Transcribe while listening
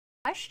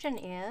Question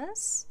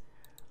is,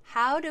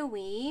 how do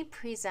we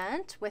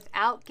present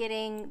without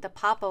getting the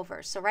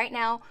popovers? So right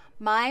now,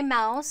 my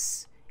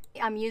mouse,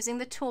 I'm using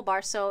the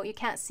toolbar, so you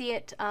can't see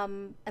it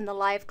in the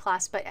live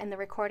class, but in the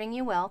recording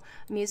you will.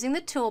 I'm using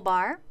the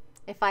toolbar.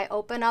 If I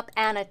open up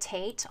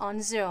Annotate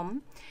on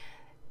Zoom,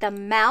 the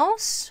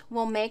mouse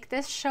will make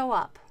this show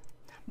up.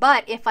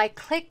 But if I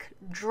click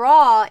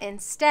Draw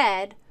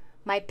instead,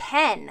 my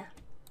pen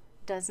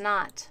does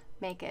not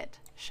make it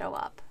show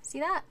up. See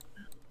that?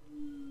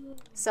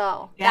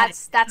 So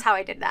that's how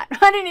I did that.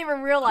 I didn't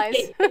even realize.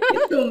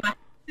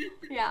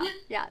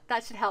 Yeah,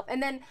 that should help.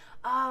 And then,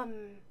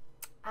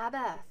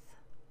 Abeth,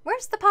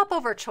 where's the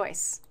popover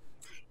choice?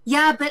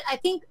 Yeah, but I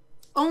think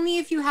only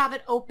if you have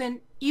it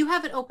open. You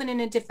have it open in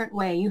a different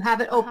way. You have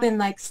it open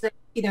like so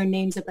see their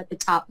names up at the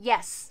top.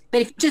 Yes.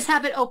 But if you just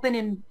have it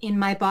open in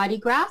my body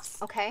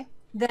graphs, okay,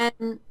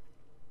 then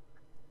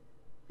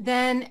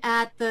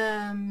at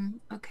the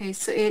okay,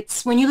 so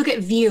it's when you look at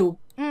view,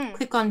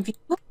 click on view.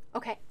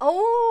 Okay.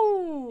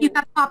 Oh. You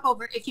have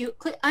popover. If you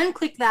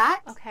unclick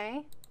that.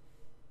 Okay.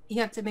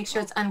 You have to make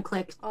sure it's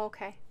unclicked.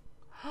 Okay.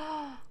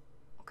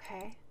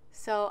 Okay.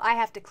 So I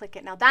have to click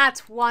it now.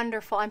 That's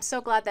wonderful. I'm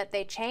so glad that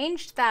they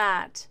changed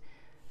that.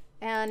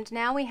 And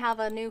now we have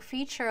a new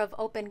feature of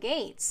open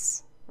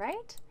gates,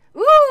 right?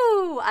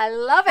 Ooh, I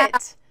love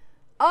it.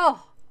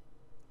 Oh,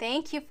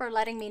 thank you for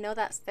letting me know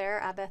that's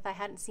there, Abeth. I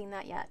hadn't seen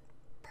that yet.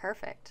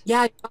 Perfect.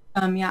 Yeah.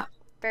 Yeah.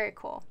 Very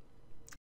cool.